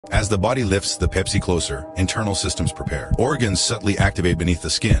As the body lifts the Pepsi closer, internal systems prepare. Organs subtly activate beneath the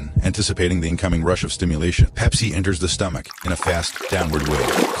skin, anticipating the incoming rush of stimulation. Pepsi enters the stomach in a fast, downward wave.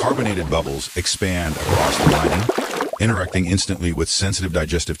 Carbonated bubbles expand across the lining, interacting instantly with sensitive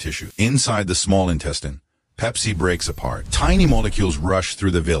digestive tissue. Inside the small intestine, Pepsi breaks apart. Tiny molecules rush through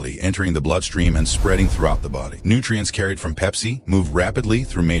the villi, entering the bloodstream and spreading throughout the body. Nutrients carried from Pepsi move rapidly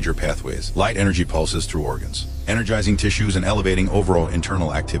through major pathways. Light energy pulses through organs, energizing tissues and elevating overall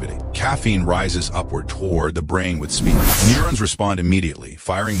internal activity. Caffeine rises upward toward the brain with speed. Neurons respond immediately,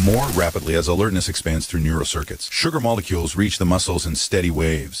 firing more rapidly as alertness expands through neural circuits. Sugar molecules reach the muscles in steady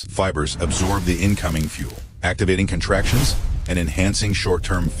waves. Fibers absorb the incoming fuel, activating contractions and enhancing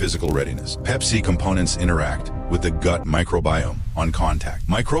short-term physical readiness. Pepsi components interact with the gut microbiome on contact.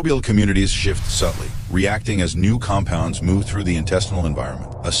 Microbial communities shift subtly, reacting as new compounds move through the intestinal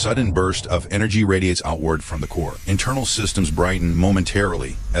environment. A sudden burst of energy radiates outward from the core. Internal systems brighten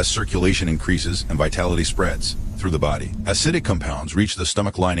momentarily as circulation increases and vitality spreads through the body. Acidic compounds reach the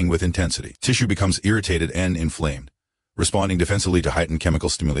stomach lining with intensity. Tissue becomes irritated and inflamed, responding defensively to heightened chemical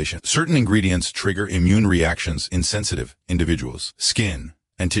stimulation. Certain ingredients trigger immune reactions in sensitive individuals. Skin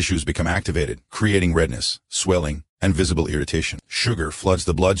and tissues become activated, creating redness, swelling, and visible irritation. Sugar floods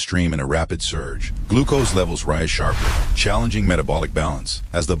the bloodstream in a rapid surge. Glucose levels rise sharply, challenging metabolic balance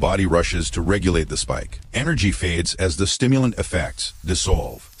as the body rushes to regulate the spike. Energy fades as the stimulant effects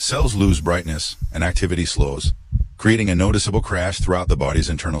dissolve. Cells lose brightness and activity slows, creating a noticeable crash throughout the body's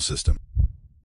internal system.